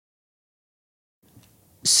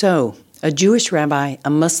So, a Jewish rabbi,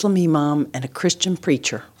 a Muslim imam, and a Christian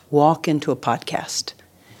preacher walk into a podcast.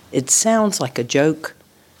 It sounds like a joke,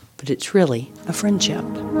 but it's really a friendship.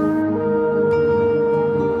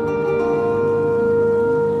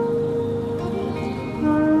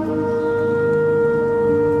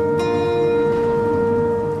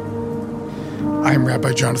 I'm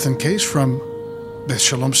Rabbi Jonathan Case from the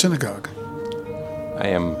Shalom Synagogue. I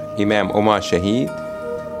am Imam Omar Shaheed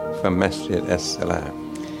from Masjid Es-Salam.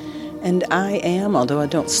 And I am, although I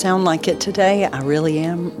don't sound like it today, I really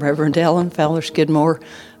am Reverend Fowler Skidmore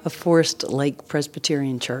of Forest Lake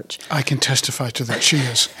Presbyterian Church. I can testify to that. She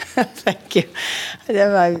is. Thank you.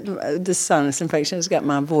 This sinus infection has got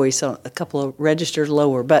my voice a couple of registers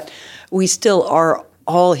lower, but we still are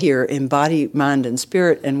all here in body, mind, and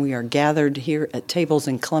spirit, and we are gathered here at tables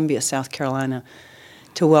in Columbia, South Carolina,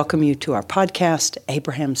 to welcome you to our podcast,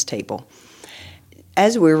 Abraham's Table.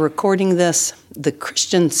 As we're recording this, the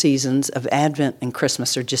Christian seasons of Advent and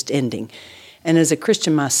Christmas are just ending. And as a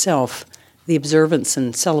Christian myself, the observance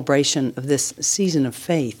and celebration of this season of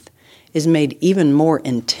faith is made even more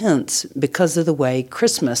intense because of the way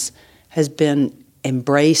Christmas has been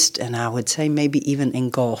embraced and I would say maybe even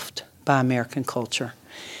engulfed by American culture.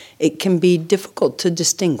 It can be difficult to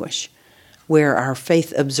distinguish where our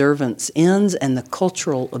faith observance ends and the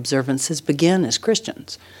cultural observances begin as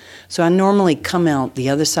Christians. So I normally come out the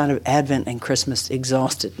other side of Advent and Christmas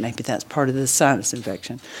exhausted. Maybe that's part of the sinus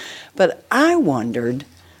infection. But I wondered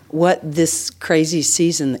what this crazy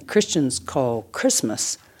season that Christians call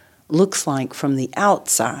Christmas looks like from the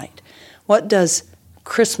outside. What does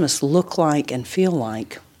Christmas look like and feel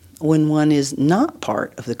like when one is not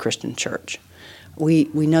part of the Christian church? We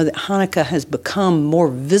know that Hanukkah has become more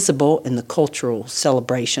visible in the cultural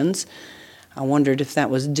celebrations. I wondered if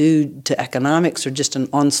that was due to economics or just an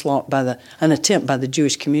attempt by the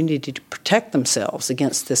Jewish community to protect themselves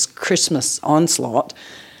against this Christmas onslaught.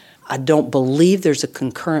 I don't believe there's a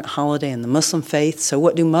concurrent holiday in the Muslim faith, so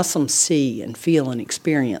what do Muslims see and feel and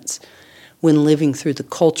experience when living through the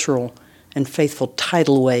cultural and faithful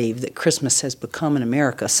tidal wave that Christmas has become in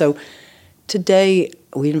America? So today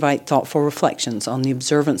we invite thoughtful reflections on the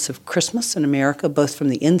observance of Christmas in America, both from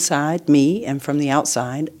the inside, me, and from the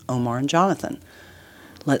outside, Omar and Jonathan.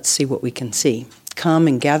 Let's see what we can see. Come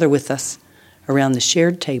and gather with us around the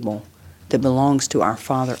shared table that belongs to our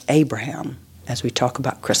father Abraham as we talk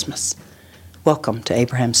about Christmas. Welcome to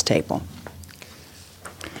Abraham's Table.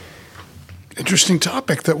 Interesting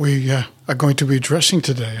topic that we are going to be addressing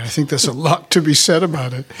today. I think there's a lot to be said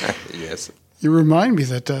about it. Yes. You remind me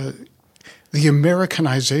that the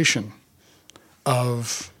Americanization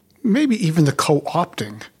of maybe even the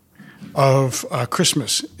co-opting of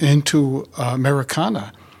Christmas into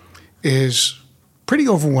Americana is pretty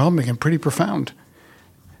overwhelming and pretty profound.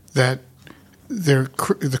 That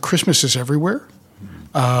the Christmas is everywhere.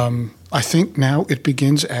 I think now it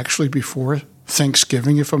begins actually before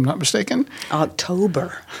Thanksgiving, if I'm not mistaken.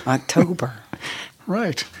 October.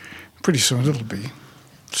 Right. Pretty soon it'll be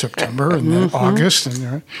September and then August.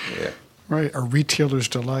 And right, a retailer's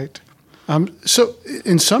delight. So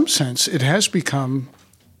in some sense, it has become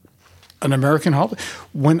an American holiday.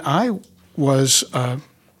 When I was a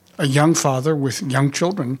young father with young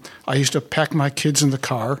children, I used to pack my kids in the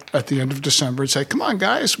car at the end of December and say, come on,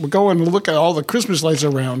 guys, we're going to look at all the Christmas lights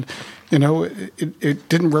around. You know, it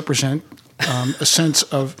didn't represent a sense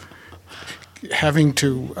of having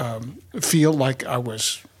to feel like I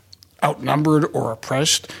was outnumbered or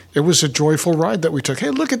oppressed. It was a joyful ride that we took. Hey,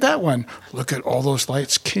 look at that one. Look at all those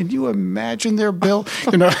lights. Can you imagine their bill?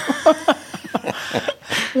 You know.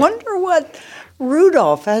 Wonder what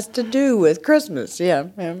Rudolph has to do with Christmas. Yeah,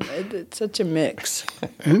 it's such a mix.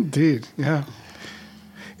 Indeed, yeah.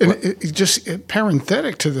 And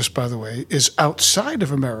parenthetic to this, by the way, is outside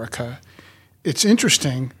of America. It's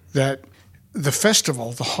interesting that the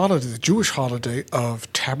festival, the holiday, the Jewish holiday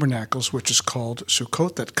of Tabernacles, which is called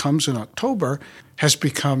Sukkot, that comes in October, has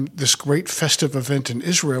become this great festive event in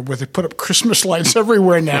Israel where they put up Christmas lights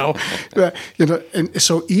everywhere now. And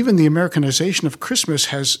so even the Americanization of Christmas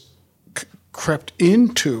has crept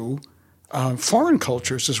into foreign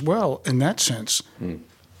cultures as well in that sense.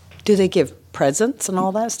 Do they give presents and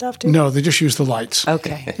all that stuff too? No, they just use the lights.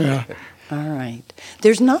 Okay. Yeah. All right.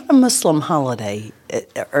 There's not a Muslim holiday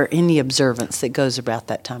or any observance that goes about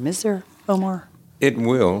that time, is there, Omar? It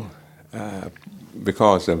will,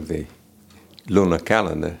 because of the lunar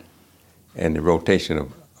calendar and the rotation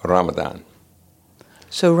of Ramadan.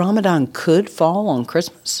 So Ramadan could fall on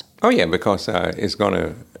Christmas? Oh, yeah, because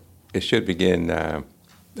it should begin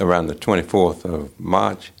around the 24th of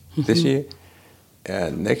March this year.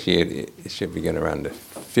 Next year, it should begin around the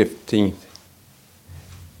 15th.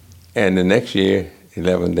 And the next year,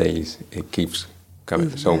 11 days, it keeps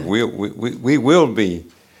coming. So we will be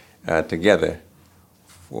together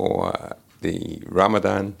for the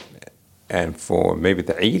Ramadan and for maybe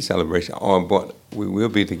the Eid celebration, but we will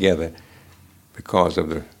be together because of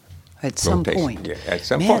the at some rotation. point. Yeah, at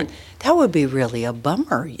some Man, point. that would be really a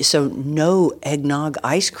bummer. So no eggnog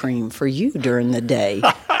ice cream for you during the day.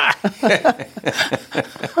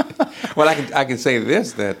 Well, I can say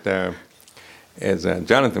this, that as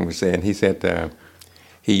Jonathan was saying, he said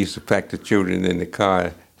he used to pack the children in the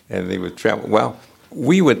car and they would travel. Well,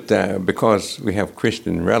 we would, because we have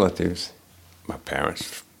Christian relatives, my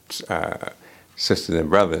parents, sisters and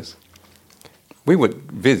brothers, we would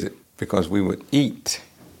visit because we would eat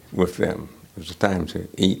with them. It was a time to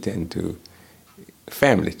eat and to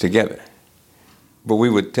family together. But we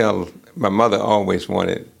would tell, my mother always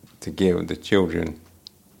wanted to give the children,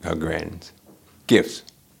 her grands, gifts.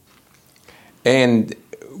 And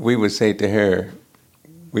we would say to her,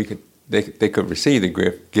 they could receive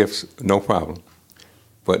the gifts, no problem.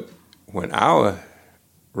 But when our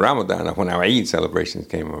Ramadan, or when our Eid celebrations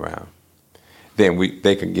came around, then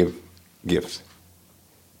they could give gifts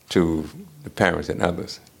to the parents and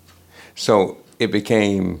others. So it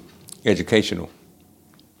became educational.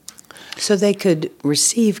 So they could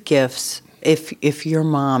receive gifts if your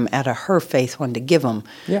mom, out of her faith, wanted to give them,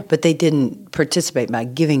 but they didn't participate by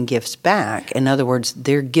giving gifts back. In other words,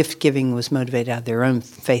 their gift giving was motivated out of their own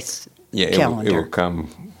faith calendar. It would come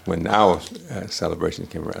when our celebrations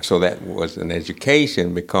came around. So that was an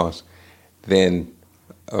education, because then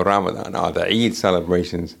Ramadan or the Eid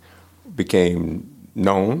celebrations became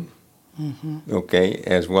known, okay,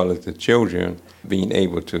 as well as the children being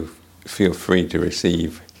able to feel free to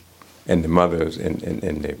receive, and the mothers and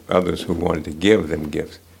the others who wanted to give them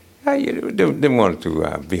gifts. They didn't want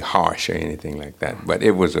to be harsh or anything like that, but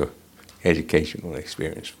it was a educational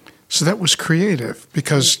experience. So that was creative,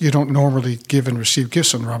 because you don't normally give and receive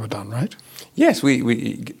gifts on Ramadan, right? Yes,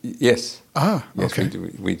 yes. Ah, yes, okay.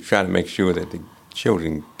 We try to make sure that the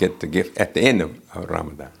children get the gift at the end of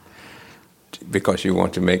Ramadan, because you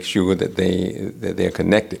want to make sure that they're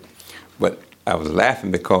connected. But I was laughing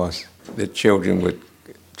because the children would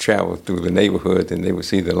travel through the neighborhood and they would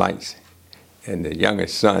see the lights. And the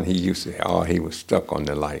youngest son, he used to say, he was stuck on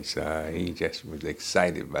the lights. He just was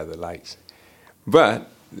excited by the lights. But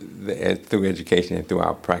through education and through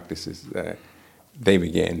our practices, they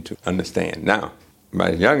began to understand. Now, my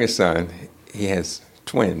youngest son, he has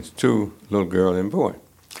twins, 2 little girl and boy.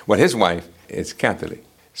 Well, his wife is Catholic.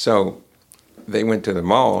 So they went to the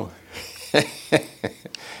mall,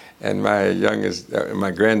 and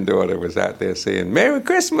my granddaughter was out there saying, "Merry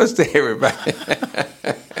Christmas" to everybody.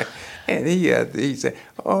 And he said,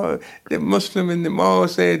 the Muslim in the mall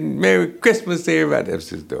said, "Merry Christmas" to everybody. That was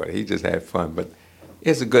his daughter. He just had fun. But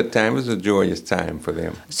it's a good time. It's a joyous time for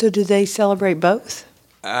them. So do they celebrate both?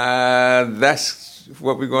 That's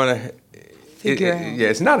what we're going to figure out. Yeah,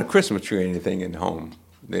 it's not a Christmas tree or anything in home.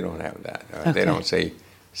 They don't have that. Okay. They don't say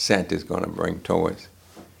Santa's going to bring toys.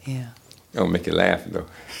 Yeah. It'll make you laugh, though.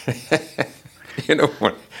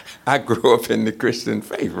 When I grew up in the Christian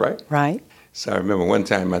faith, right? Right. So I remember one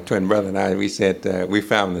time my twin brother and I, we said we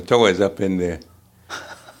found the toys up in the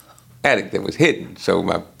attic that was hidden. So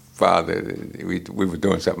my father, we were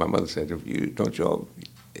doing something. My mother said,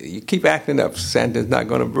 you keep acting up, Santa's not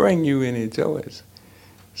going to bring you any toys.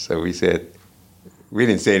 So we said, we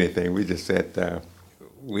didn't say anything. We just said,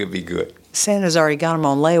 we'll be good. Santa's already got them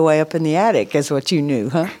on layaway up in the attic, is what you knew,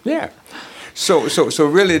 huh? Yeah. So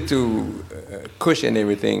really to cushion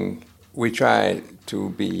everything, we try to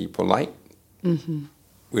be polite. Mm-hmm.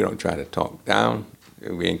 We don't try to talk down.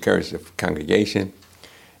 We encourage the congregation.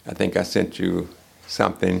 I think I sent you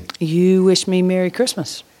something. You wished me Merry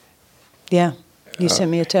Christmas. Yeah. You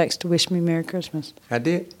sent me a text to wish me Merry Christmas. I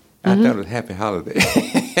did? Mm-hmm. I thought it was Happy Holiday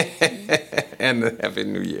and a Happy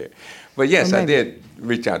New Year. But yes, I did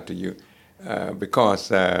reach out to you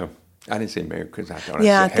because I didn't say Merry Christmas.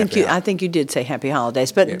 I think you did say Happy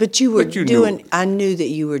Holidays, but you were doing. Knew. I knew that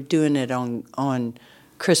you were doing it on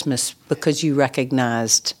Christmas because you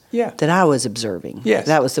recognized that I was observing. Yes,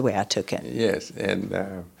 that was the way I took it. Yes,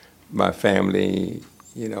 and my family,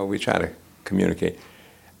 we try to communicate.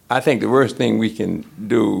 I think the worst thing we can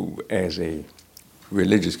do as a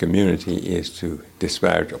religious community is to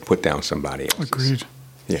disparage or put down somebody else. Agreed.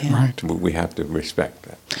 Yeah, right. We have to respect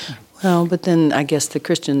that. Well, but then I guess the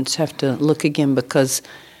Christians have to look again because,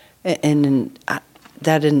 it isn't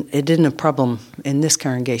a problem in this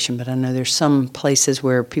congregation, but I know there's some places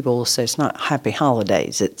where people will say it's not Happy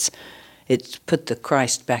Holidays. It's put the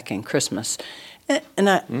Christ back in Christmas, and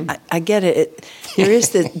I get it. There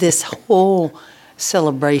is this whole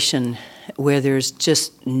celebration where there's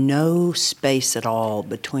just no space at all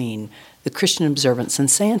between the Christian observance and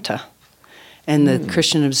Santa, and the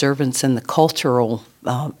Christian observance and the cultural,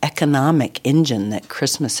 economic engine that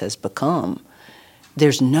Christmas has become.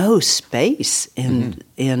 There's no space in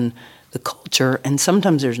the culture, and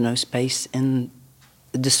sometimes there's no space in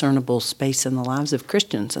discernible space in the lives of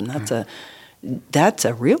Christians, and that's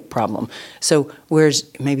a real problem. So whereas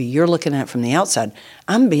maybe you're looking at it from the outside,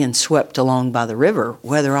 I'm being swept along by the river,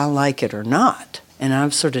 whether I like it or not, and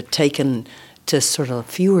I've sort of taken to sort of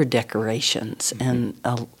fewer decorations and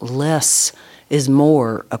a less is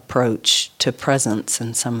more approach to presents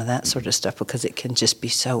and some of that sort of stuff, because it can just be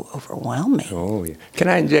so overwhelming. Oh, yeah. Can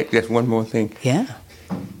I inject just one more thing? Yeah.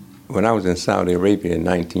 When I was in Saudi Arabia in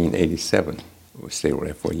 1987, we stayed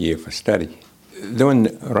there for a year for study.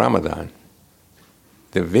 During Ramadan,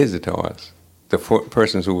 the visitors, the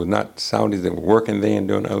persons who were not Saudis that were working there and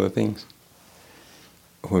doing other things,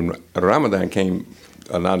 when Ramadan came,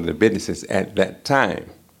 a lot of the businesses at that time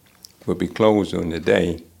would be closed during the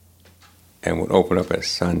day and would open up at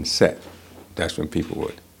sunset. That's when people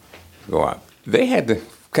would go out. They had to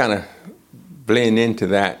kind of blend into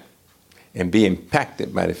that and be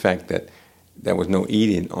impacted by the fact that there was no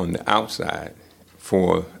eating on the outside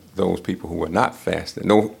for those people who were not fasting,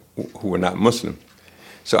 who were not Muslim.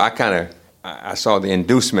 So I saw the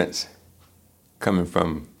inducements coming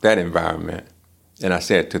from that environment, and I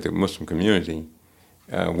said to the Muslim community,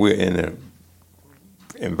 we're in an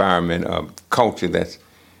environment of culture that's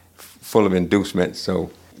full of inducements,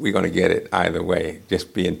 so we're going to get it either way.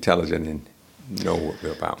 Just be intelligent and know what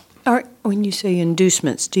we're about. All right. When you say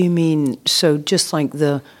inducements, do you mean so just like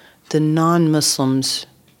the non-Muslims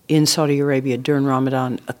in Saudi Arabia during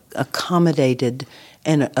Ramadan accommodated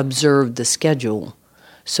and observed the schedule?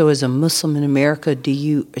 So as a Muslim in America,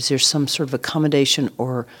 is there some sort of accommodation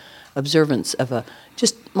or observance of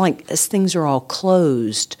just like as things are all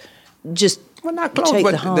closed, just well, not closed,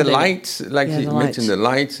 but the lights, like you mentioned, the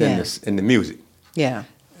lights and the music. Yeah.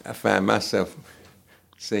 I find myself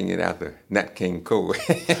singing out the Nat King Cole.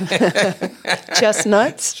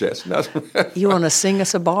 Chestnuts? Chestnuts. You want to sing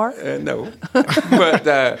us a bar? No.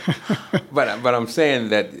 But I'm saying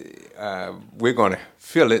that we're going to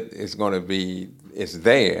feel it. It's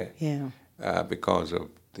there. Yeah. Because of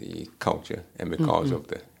the culture and because of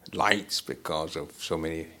the lights, because of so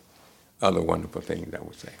many other wonderful things, I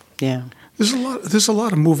would say. Yeah. There's a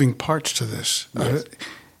lot of moving parts to this. Yes.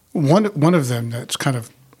 One of them that's kind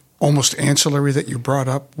of almost ancillary that you brought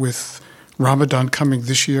up with Ramadan coming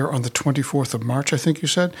this year on the 24th of March, I think you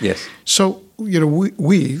said? Yes. So, we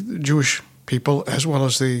the Jewish people, as well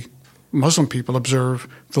as the Muslim people, observe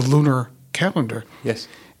the lunar calendar. Yes.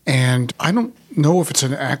 And I don't know if it's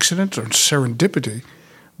an accident or serendipity,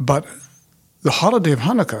 but the holiday of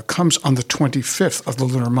Hanukkah comes on the 25th of the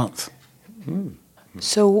lunar month.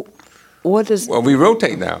 So what is... Well, we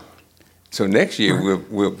rotate now. So next year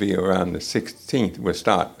we'll be around the 16th. We'll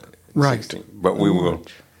start right. 16th. But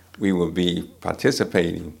we will be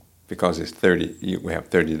participating because it's 30. We have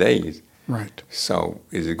 30 days. Right. So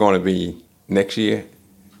is it going to be next year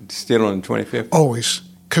still on the 25th? Always,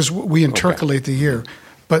 because we intercalate the year.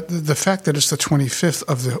 But the fact that it's the 25th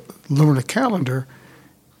of the lunar calendar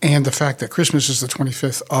and the fact that Christmas is the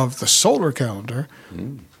 25th of the solar calendar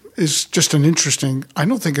is just an interesting, I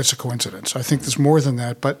don't think it's a coincidence. I think there's more than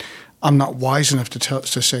that, but I'm not wise enough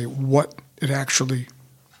to say what it actually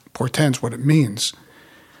portends, what it means.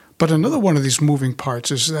 But another one of these moving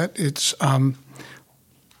parts is that it's,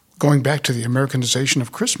 going back to the Americanization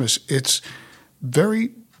of Christmas, it's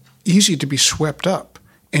very easy to be swept up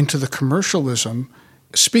into the commercialism.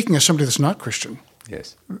 Speaking as somebody that's not Christian,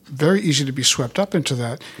 yes, very easy to be swept up into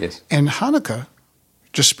that. Yes. And Hanukkah,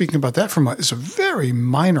 just speaking about that for a moment, is a very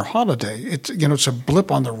minor holiday. It's a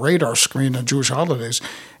blip on the radar screen of Jewish holidays.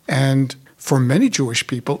 And for many Jewish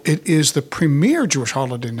people, it is the premier Jewish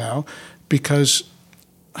holiday now because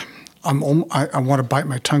I want to bite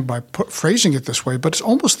my tongue by phrasing it this way, but it's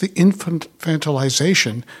almost the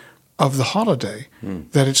infantilization of the holiday,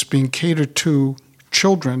 that it's being catered to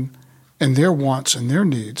children and their wants and their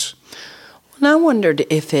needs. And I wondered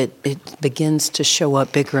if it begins to show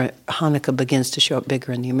up bigger, Hanukkah begins to show up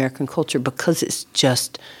bigger in the American culture because it's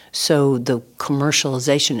just so, the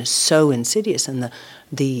commercialization is so insidious and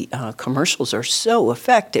the commercials are so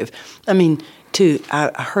effective. I mean,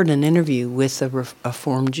 I heard an interview with a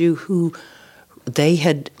Reformed Jew who they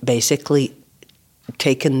had basically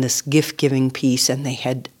taken this gift-giving piece and they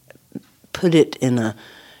had put it in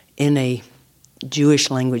a Jewish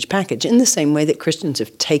language package, in the same way that Christians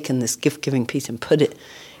have taken this gift-giving piece and put it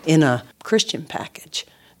in a Christian package.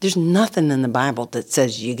 There's nothing in the Bible that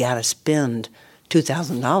says you got to spend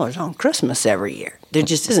 $2,000 on Christmas every year. There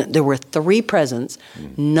just isn't. There were 3 presents.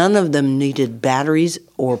 None of them needed batteries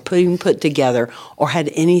or being put together or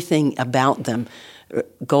had anything about them.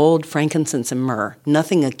 Gold, frankincense, and myrrh.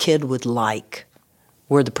 Nothing a kid would like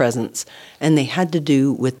were the presents. And they had to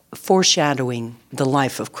do with foreshadowing the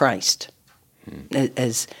life of Christ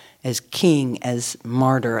as king, as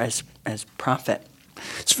martyr, as prophet.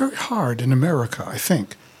 It's very hard in America, I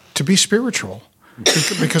think, to be spiritual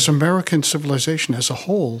because American civilization as a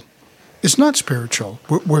whole is not spiritual.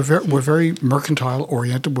 We're very mercantile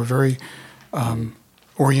oriented. We're very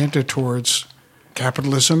oriented towards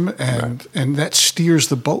capitalism, and that steers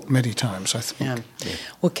the boat many times, I think. Yeah.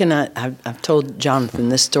 Well, I've told Jonathan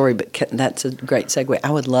this story, but that's a great segue.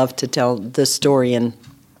 I would love to tell this story and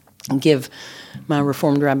give my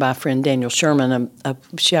Reformed Rabbi friend Daniel Sherman a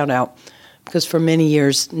shout-out, because for many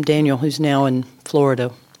years, Daniel, who's now in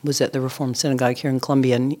Florida, was at the Reformed Synagogue here in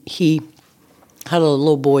Columbia, and he had a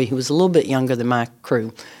little boy who was a little bit younger than my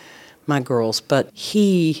crew, my girls, but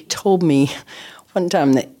he told me one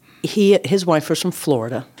time that his wife was from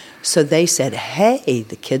Florida, so they said, hey,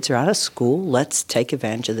 the kids are out of school, let's take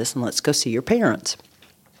advantage of this and let's go see your parents.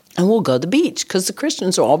 And we'll go to the beach, because the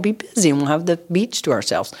Christians will all be busy and we'll have the beach to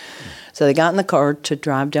ourselves. So they got in the car to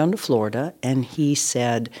drive down to Florida, and he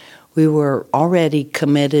said, we were already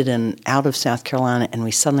committed and out of South Carolina, and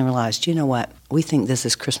we suddenly realized, you know what, we think this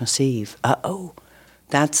is Christmas Eve. Uh-oh,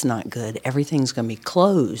 that's not good. Everything's going to be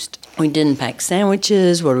closed. We didn't pack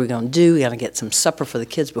sandwiches. What are we going to do? We got to get some supper for the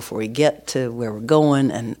kids before we get to where we're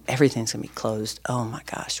going, and everything's going to be closed. Oh, my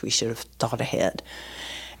gosh, we should have thought ahead.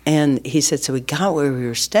 And he said, so we got where we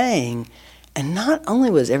were staying, and not only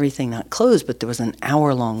was everything not closed, but there was an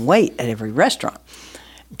hour-long wait at every restaurant.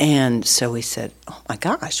 And so we said, oh, my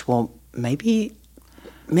gosh, well, maybe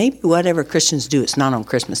whatever Christians do, it's not on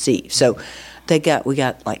Christmas Eve. So we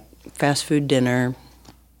got like fast food dinner,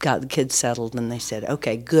 got the kids settled, and they said,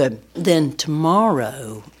 okay, good. Then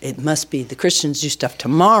tomorrow, it must be the Christians do stuff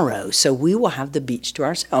tomorrow, so we will have the beach to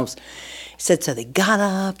ourselves. He said, so they got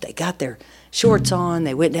up, they got their shorts on,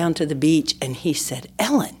 they went down to the beach, and he said,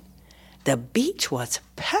 Ellen, the beach was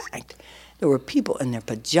packed. There were people in their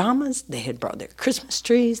pajamas, they had brought their Christmas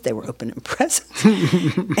trees, they were opening presents.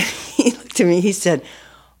 And he looked at me, he said,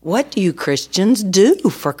 what do you Christians do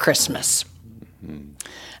for Christmas?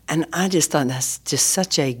 And I just thought that's just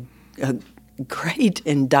such a great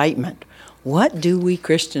indictment. What do we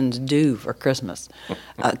Christians do for Christmas?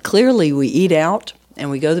 Clearly we eat out, and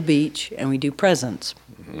we go to the beach, and we do presents.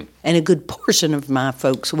 And a good portion of my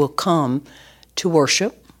folks will come to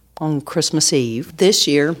worship on Christmas Eve. This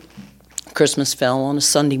year, Christmas fell on a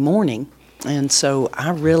Sunday morning, and so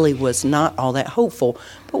I really was not all that hopeful.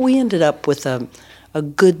 But we ended up with a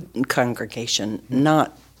good congregation,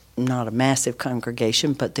 not a massive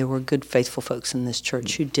congregation, but there were good, faithful folks in this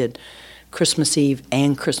church who did Christmas Eve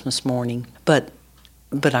and Christmas morning. But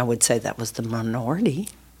I would say that was the minority.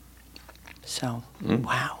 So,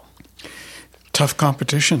 wow. Tough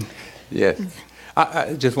competition. Yes.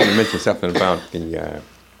 I just want to mention something about the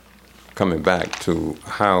coming back to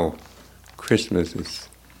how Christmas is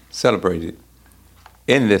celebrated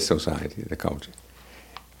in this society, the culture.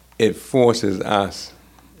 It forces us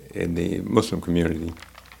in the Muslim community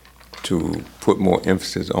to put more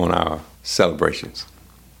emphasis on our celebrations,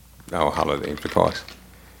 our holidays, because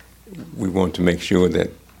we want to make sure that,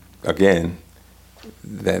 again,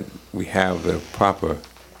 that we have the proper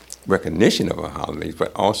recognition of our holidays,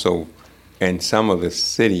 but also in some of the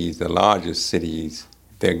cities, the largest cities,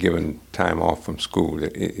 they're given time off from school.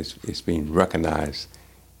 It's being recognized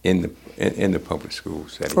in the public school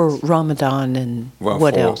settings. For Ramadan and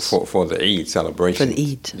what else? For the Eid celebration. For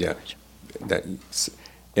the Eid. Yeah.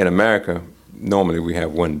 In America, normally we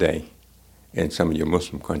have one day. In some of your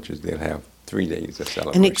Muslim countries, they'll have 3 days of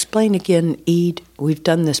celebration. And explain again, Eid. We've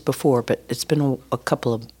done this before, but it's been a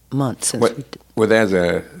couple of months since we did. Well, there's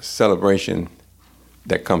a celebration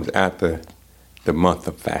that comes after the month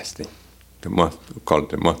of fasting. We call it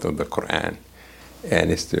the month of the Quran.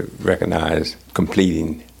 And it's to recognize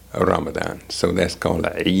completing Ramadan. So that's called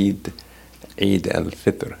Eid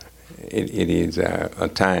al-Fitr. It is a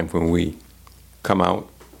time when we come out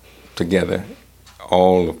together.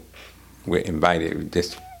 We're invited.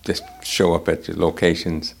 Just show up at the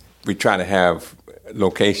locations. We try to have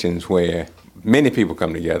locations where many people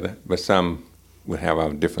come together, but some will have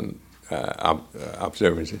our different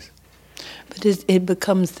observances. But it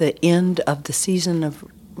becomes the end of the season of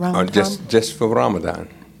Ramadan? Just for Ramadan.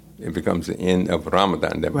 It becomes the end of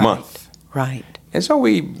Ramadan, that month. Right. And so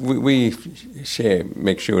we share,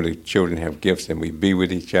 make sure the children have gifts, and we be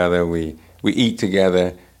with each other. We eat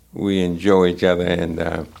together. We enjoy each other,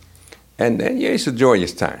 and And it's a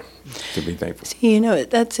joyous time to be thankful. See,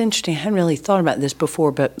 that's interesting. I hadn't really thought about this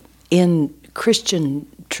before, but in Christian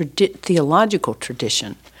theological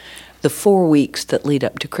tradition, the 4 weeks that lead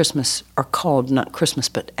up to Christmas are called not Christmas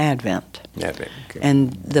but Advent. Advent, okay.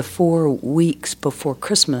 And the 4 weeks before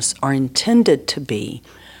Christmas are intended to be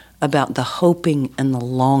about the hoping and the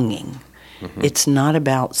longing. Mm-hmm. It's not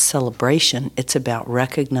about celebration. It's about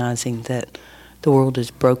recognizing that the world is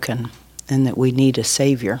broken and that we need a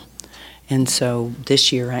Savior. And so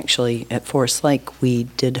this year, actually, at Forest Lake, we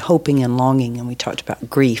did hoping and longing, and we talked about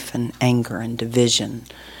grief and anger and division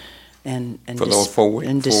and for those 4 weeks?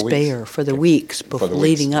 And despair for the weeks before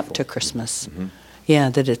leading up to Christmas. Mm-hmm. Yeah,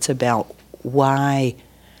 that it's about why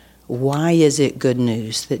is it good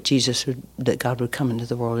news that that God would come into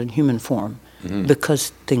the world in human form? Mm-hmm. Because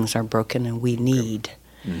things are broken and we need.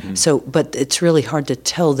 Mm-hmm. So, but it's really hard to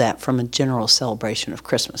tell that from a general celebration of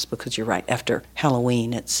Christmas, because you're right, after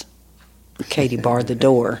Halloween it's Katie barred the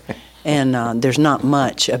door, and there's not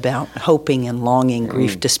much about hoping and longing,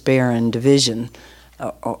 grief, despair, and division,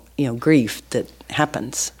 grief that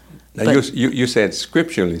happens. Now, you said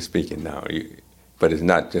scripturally speaking now, but it's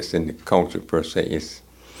not just in the culture per se, it's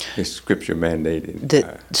scripture mandated.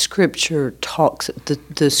 The scripture talks,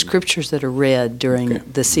 the scriptures that are read during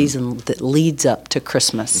the season that leads up to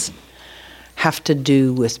Christmas have to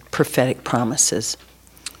do with prophetic promises.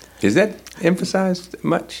 Is that emphasized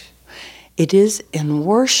much? It is in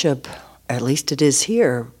worship, at least it is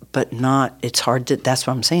here, but not, it's hard to, that's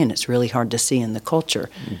what I'm saying, it's really hard to see in the culture.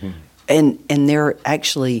 Mm-hmm. And there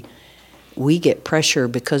actually, we get pressure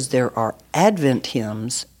because there are Advent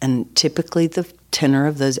hymns, and typically the tenor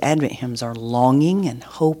of those Advent hymns are longing and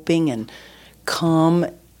hoping and come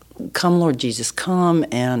Lord Jesus, come,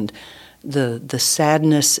 and the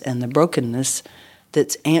sadness and the brokenness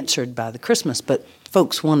that's answered by the Christmas. But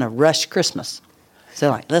folks want to rush Christmas.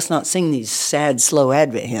 So let's not sing these sad, slow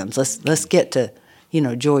Advent hymns. Let's get to,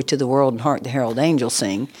 joy to the world and hark the herald angels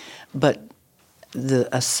sing. But the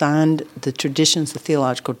traditions, the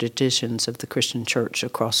theological traditions of the Christian church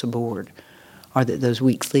across the board are that those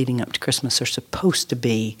weeks leading up to Christmas are supposed to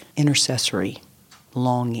be intercessory,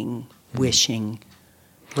 longing, wishing,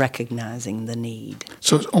 recognizing the need.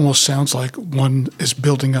 So it almost sounds like one is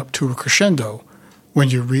building up to a crescendo when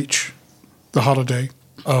you reach the holiday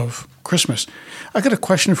of Christmas. I got a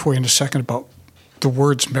question for you in a second about the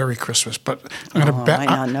words "Merry Christmas," but I'm going to I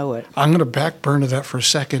not know it. I'm going to back burner that for a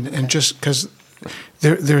second, and just because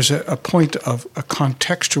there's a point of a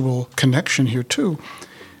contextual connection here too,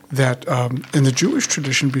 that in the Jewish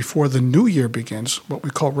tradition, before the New Year begins, what we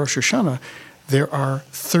call Rosh Hashanah, there are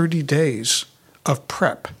 30 days of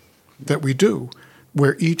prep that we do,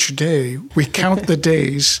 where each day we count the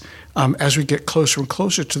days as we get closer and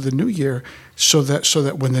closer to the New Year, so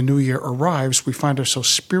that when the New Year arrives, we find ourselves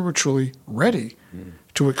spiritually ready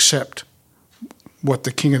to accept what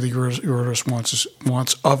the King of the universe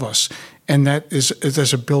wants of us. And that is,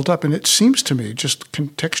 there's a build-up, and it seems to me, just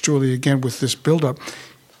contextually again with this build-up,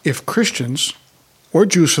 if Christians, or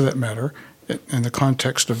Jews for that matter, in the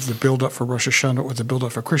context of the build-up for Rosh Hashanah or the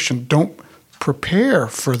build-up for Christian, don't prepare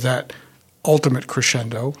for that ultimate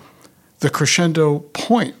crescendo, the crescendo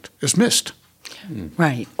point is missed.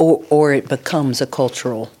 Right, or it becomes a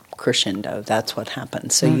cultural crescendo. That's what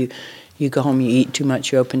happens. So you go home, you eat too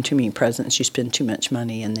much, you open too many presents, you spend too much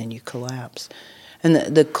money, and then you collapse. And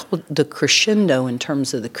the crescendo in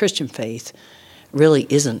terms of the Christian faith really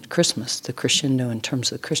isn't Christmas. The crescendo in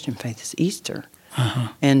terms of the Christian faith is Easter. Uh-huh.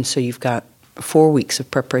 And so you've got 4 weeks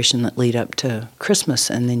of preparation that lead up to Christmas,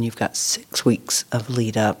 and then you've got 6 weeks of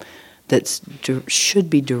lead up that should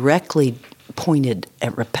be directly pointed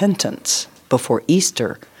at repentance before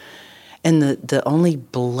Easter. And the only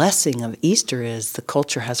blessing of Easter is the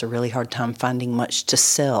culture has a really hard time finding much to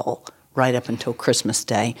sell right up until Christmas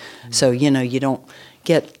Day. Mm-hmm. So, you don't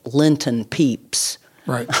get Lenten peeps.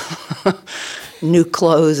 Right. New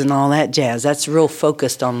clothes and all that jazz. That's real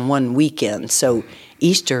focused on one weekend. So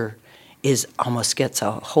Easter almost gets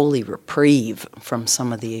a holy reprieve from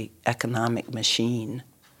some of the economic machine.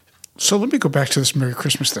 So let me go back to this Merry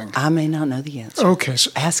Christmas thing. I may not know the answer. Okay. So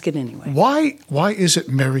ask it anyway. Why is it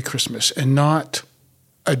Merry Christmas and not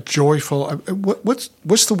a joyful,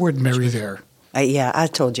 what's the word merry there? Yeah, I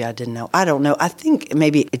told you I didn't know. I don't know. I think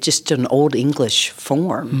maybe it's just an old English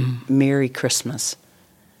form, Merry Christmas.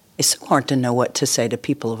 It's so hard to know what to say to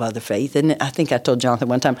people of other faith. And I think I told Jonathan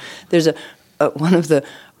one time, there's one of the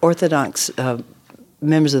Orthodox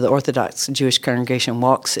members of the Orthodox Jewish congregation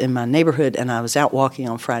walks in my neighborhood, and I was out walking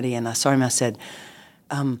on Friday, and I saw him. I said,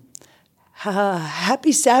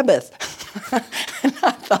 "Happy Sabbath." And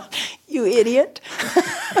I thought, You idiot.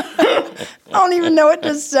 I don't even know what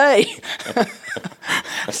to say.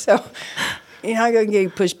 So you're not going to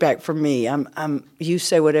get pushback from me. You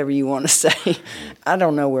say whatever you want to say. I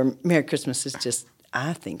don't know where Merry Christmas is just,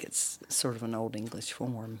 I think it's sort of an old English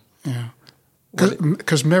form. Yeah.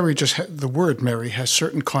 Because Mary the word Mary has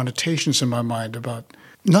certain connotations in my mind about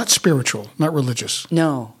not spiritual, not religious.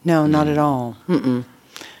 No, not at all. Mm-mm.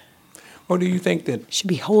 Or do you think that... It should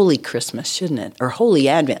be Holy Christmas, shouldn't it? Or Holy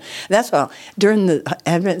Advent. That's why during the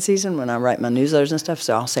Advent season when I write my newsletters and stuff,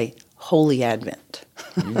 so I'll say Holy Advent.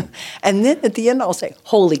 And then at the end I'll say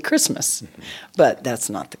Holy Christmas. But that's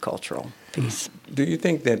not the cultural piece. Do you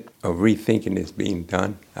think that a rethinking is being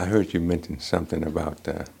done? I heard you mention something about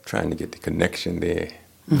trying to get the connection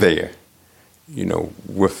there,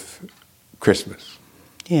 with Christmas.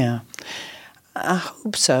 Yeah. I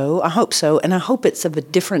hope so. And I hope it's of a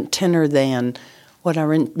different tenor than what I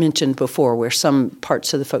mentioned before, where some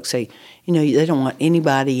parts of the folks say, they don't want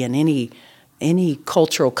anybody in any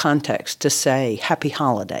cultural context to say Happy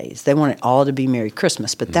Holidays. They want it all to be Merry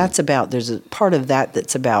Christmas. But there's a part of that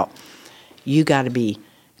that's about you got to be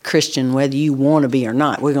Christian whether you want to be or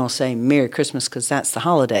not. We're going to say Merry Christmas because that's the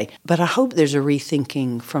holiday. But I hope there's a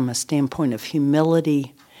rethinking from a standpoint of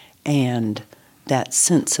humility and that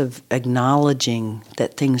sense of acknowledging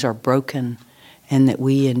that things are broken and that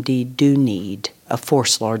we indeed do need a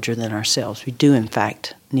force larger than ourselves. We do, in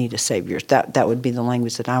fact, need a Savior. That would be the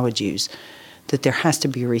language that I would use, that there has to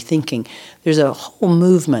be a rethinking. There's a whole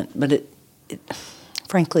movement, but it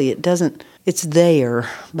frankly, it doesn't. It's there,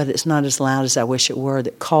 but it's not as loud as I wish it were,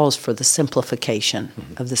 that calls for the simplification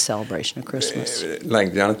of the celebration of Christmas.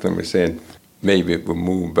 Like Jonathan was saying, maybe it will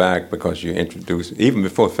move back because you introduce, even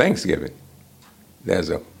before Thanksgiving, there's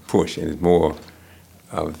a push, and it's more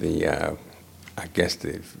of the,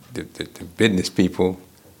 the business people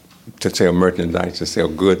to sell merchandise, to sell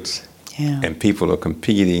goods, and people are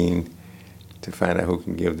competing to find out who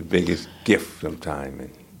can give the biggest gift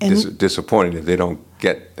sometime, and disappointed if they don't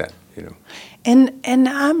get that. And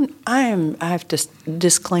I have to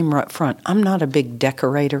disclaimer up front. I'm not a big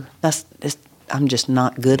decorator. I'm just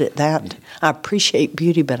not good at that. I appreciate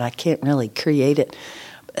beauty, but I can't really create it.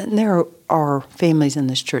 And there are families in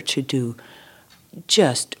this church who do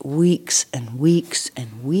just weeks and weeks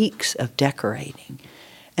and weeks of decorating.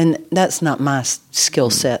 And that's not my skill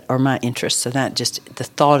set or my interest. So the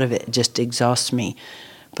thought of it just exhausts me.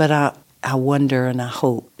 But I wonder and I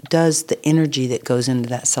hope, does the energy that goes into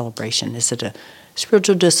that celebration, is it a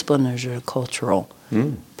spiritual discipline or is it a cultural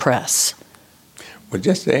press? Well,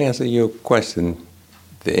 just to answer your question,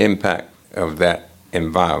 the impact of that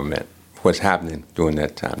environment, what's happening during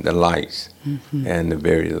that time, the lights and the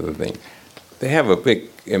various other things, they have a big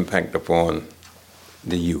impact upon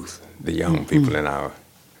the youth, the young people in our,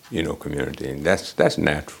 community, and that's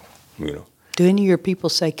natural, Do any of your people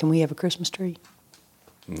say, "Can we have a Christmas tree"?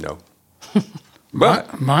 No.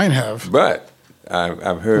 But mine have. But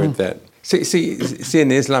I've heard that. See, in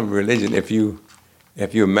the Islamic religion, if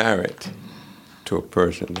you're married to a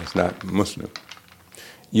person that's not Muslim,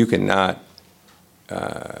 you cannot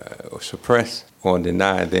suppress or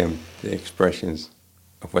deny them the expressions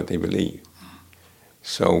of what they believe.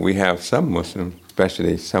 So we have some Muslims,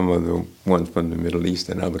 especially some of the ones from the Middle East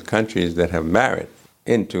and other countries, that have married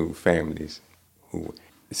into families.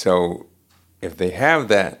 So if they have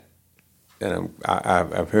that, and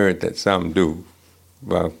I've heard that some do,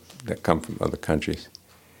 that come from other countries,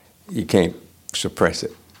 you can't suppress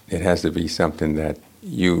it. It has to be something that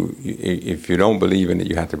if you don't believe in it,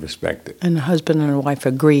 you have to respect it. And the husband and the wife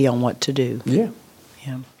agree on what to do. Yeah.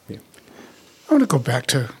 I want to go back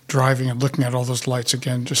to driving and looking at all those lights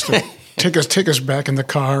again, just to take us back in the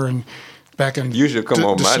car and back in. You should come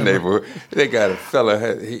on December. my neighborhood. They got a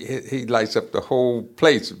fella. He lights up the whole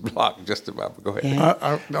place block just about. Go ahead.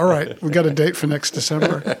 Yeah. All right, we got a date for next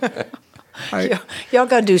December. Y'all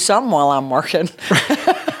got to do something while I'm working.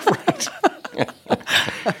 Right.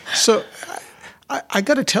 So I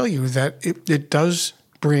got to tell you that it does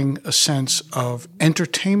bring a sense of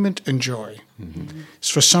entertainment and joy. It's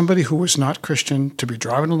for somebody who is not Christian to be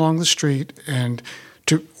driving along the street and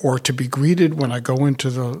to be greeted when I go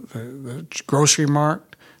into the grocery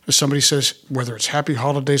mart. If somebody says, whether it's Happy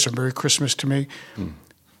Holidays or Merry Christmas to me,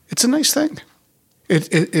 it's a nice thing.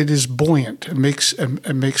 It is buoyant. It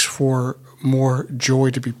makes for more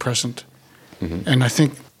joy to be present. And I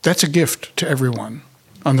think that's a gift to everyone.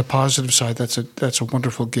 On the positive side, that's a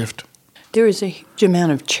wonderful gift. There is a huge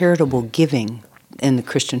amount of charitable giving in the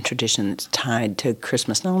Christian tradition that's tied to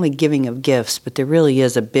Christmas. Not only giving of gifts, but there really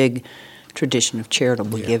is a big tradition of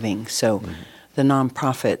charitable giving. So the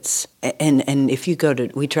nonprofits. And if you go to,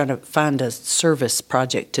 we try to find a service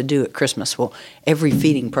project to do at Christmas. Well, every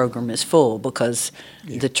feeding program is full because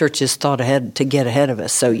the churches thought ahead to get ahead of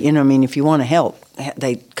us. So, if you want to help,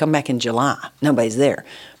 they come back in July. Nobody's there.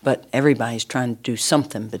 But everybody's trying to do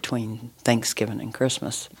something between Thanksgiving and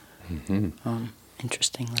Christmas. Mm-hmm.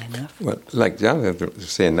 Interestingly enough. Well, like Jonathan was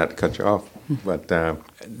saying, not to cut you off, but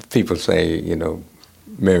people say,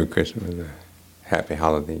 Merry Christmas, Happy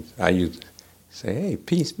Holidays. I used to say, hey,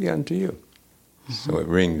 peace be unto you. Mm-hmm. So it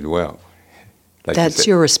rings well. Like that's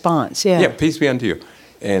your response, yeah. Yeah, peace be unto you.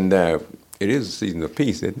 And it is a season of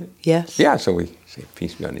peace, isn't it? Yes. Yeah, so we say,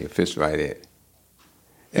 peace be unto you, fist right in.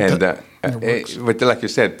 And but like you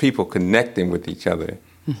said, people connecting with each other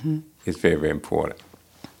is very, very important.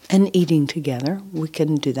 And eating together. We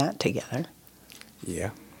can do that together. Yeah.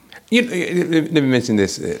 Let me mention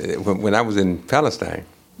this. When I was in Palestine,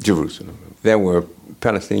 Jerusalem, there were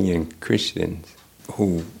Palestinian Christians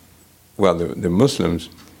who, the Muslims,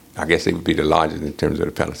 I guess they would be the largest in terms of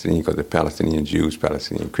the Palestinians, because the Palestinian Jews,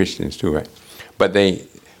 Palestinian Christians too, right? But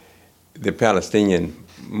the Palestinian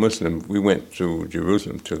Muslim, we went to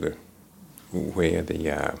Jerusalem where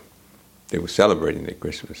they were celebrating their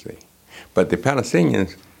Christmas Day. But the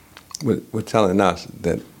Palestinians were telling us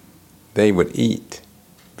that they would eat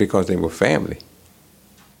because they were family.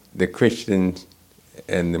 The Christians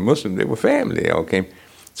and the Muslims, they were family, okay?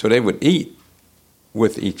 So they would eat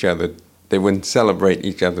with each other. They wouldn't celebrate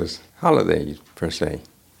each other's holidays, per se,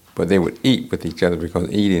 but they would eat with each other because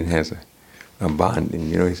eating has a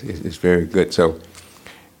bonding, it's very good. So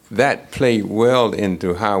that played well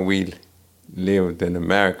into how we lived in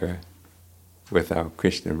America with our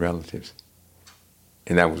Christian relatives.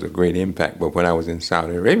 And that was a great impact. But when I was in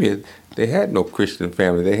Saudi Arabia, they had no Christian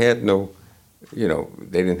family. They had no,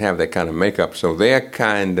 they didn't have that kind of makeup. So their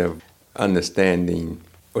kind of understanding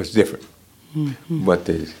was different. Mm-hmm. But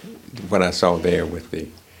what I saw there with the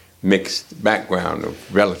mixed background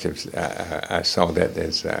of relatives, I saw that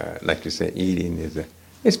as, like you said, eating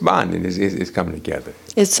it's bonding, it's coming together.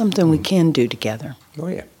 It's something we can do together. Oh,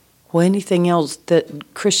 yeah. Well, anything else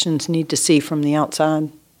that Christians need to see from the outside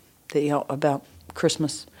about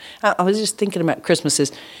Christmas? I was just thinking about Christmas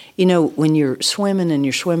is, when you're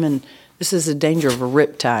swimming, this is the danger of a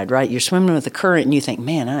riptide, right? You're swimming with the current and you think,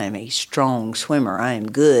 man, I am a strong swimmer. I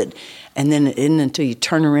am good. And then it isn't until you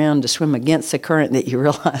turn around to swim against the current that you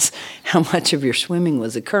realize how much of your swimming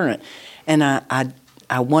was the current. And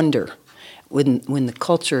I wonder, when the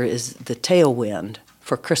culture is the tailwind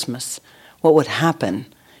for Christmas, what would happen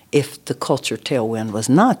if the culture tailwind was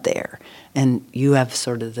not there? And you have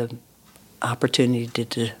sort of the opportunity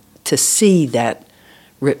to see that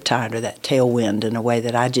riptide or that tailwind in a way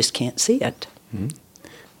that I just can't see it. Mm-hmm.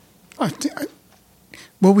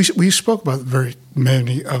 We spoke about very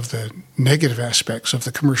many of the negative aspects of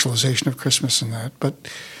the commercialization of Christmas and that, but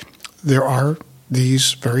there are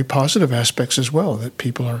these very positive aspects as well, that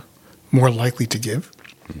people are more likely to give,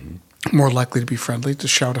 more likely to be friendly, to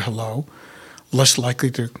shout a hello, less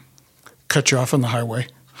likely to cut you off on the highway,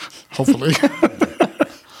 hopefully.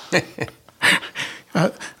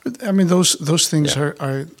 Those things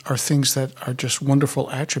are things that are just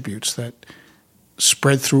wonderful attributes that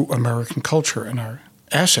spread through American culture and are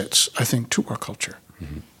assets, I think, to our culture.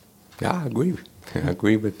 Mm-hmm. Yeah, I agree. I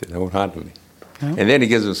agree with it wholeheartedly. Yeah. And then it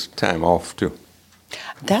gives us time off, too.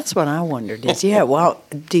 That's what I wondered.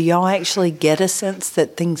 Do y'all actually get a sense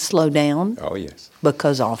that things slow down? Oh, yes.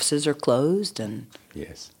 Because offices are closed and...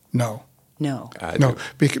 Yes. No.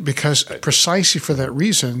 Because precisely for that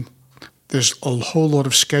reason, there's a whole lot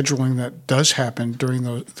of scheduling that does happen during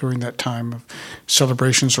that time of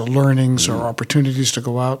celebrations or learnings or opportunities to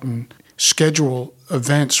go out and schedule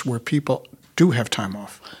events where people do have time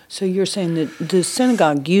off. So you're saying that the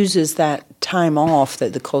synagogue uses that time off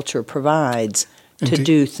that the culture provides to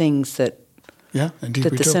do things that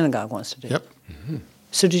the synagogue wants to do? Yep. Mm-hmm.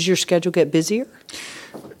 So does your schedule get busier?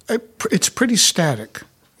 It's pretty static,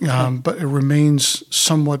 but it remains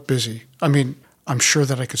somewhat busy. I mean, I'm sure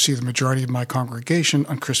that I could see the majority of my congregation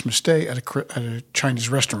on Christmas Day at a Chinese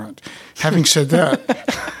restaurant. Having said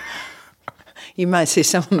that... You might see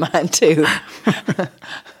some of mine, too.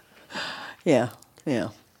 Yeah.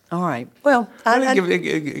 All right. Well,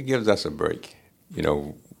 it gives us a break.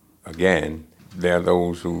 Again, there are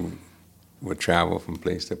those who would travel from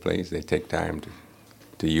place to place. They take time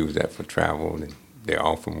to use that for travel, and they're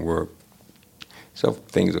off from work. So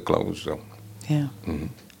things are closed. So yeah. Mm-hmm.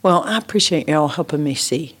 Well, I appreciate y'all helping me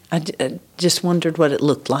see. I just wondered what it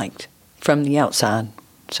looked like from the outside.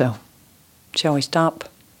 So, shall we stop?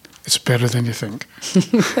 It's better than you think.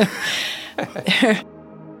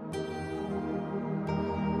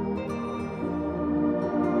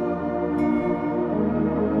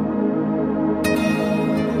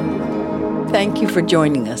 Thank you for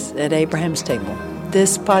joining us at Abraham's Table.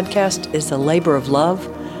 This podcast is a labor of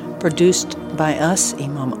love, produced by us,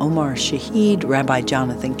 Imam Omar Shaheed, Rabbi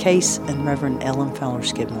Jonathan Case, and Reverend Ellen Fowler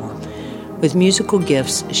Skidmore, with musical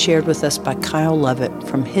gifts shared with us by Kyle Lovett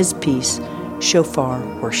from his piece, Shofar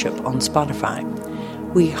Worship, on Spotify.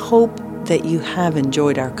 We hope that you have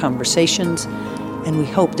enjoyed our conversations, and we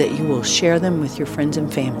hope that you will share them with your friends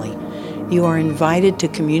and family. You are invited to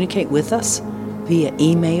communicate with us via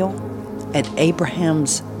email at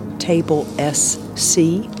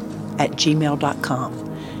abrahamstablesc@gmail.com.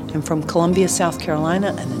 And from Columbia, South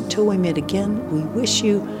Carolina, and until we meet again, we wish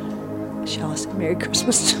you, shall I say Merry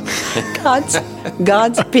Christmas?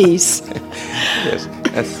 God's peace. Yes.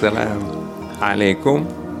 Assalamu alaikum.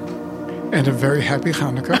 And a very happy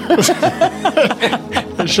Hanukkah.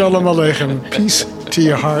 Shalom Aleichem. Peace to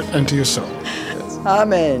your heart and to your soul.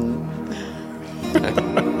 Amen.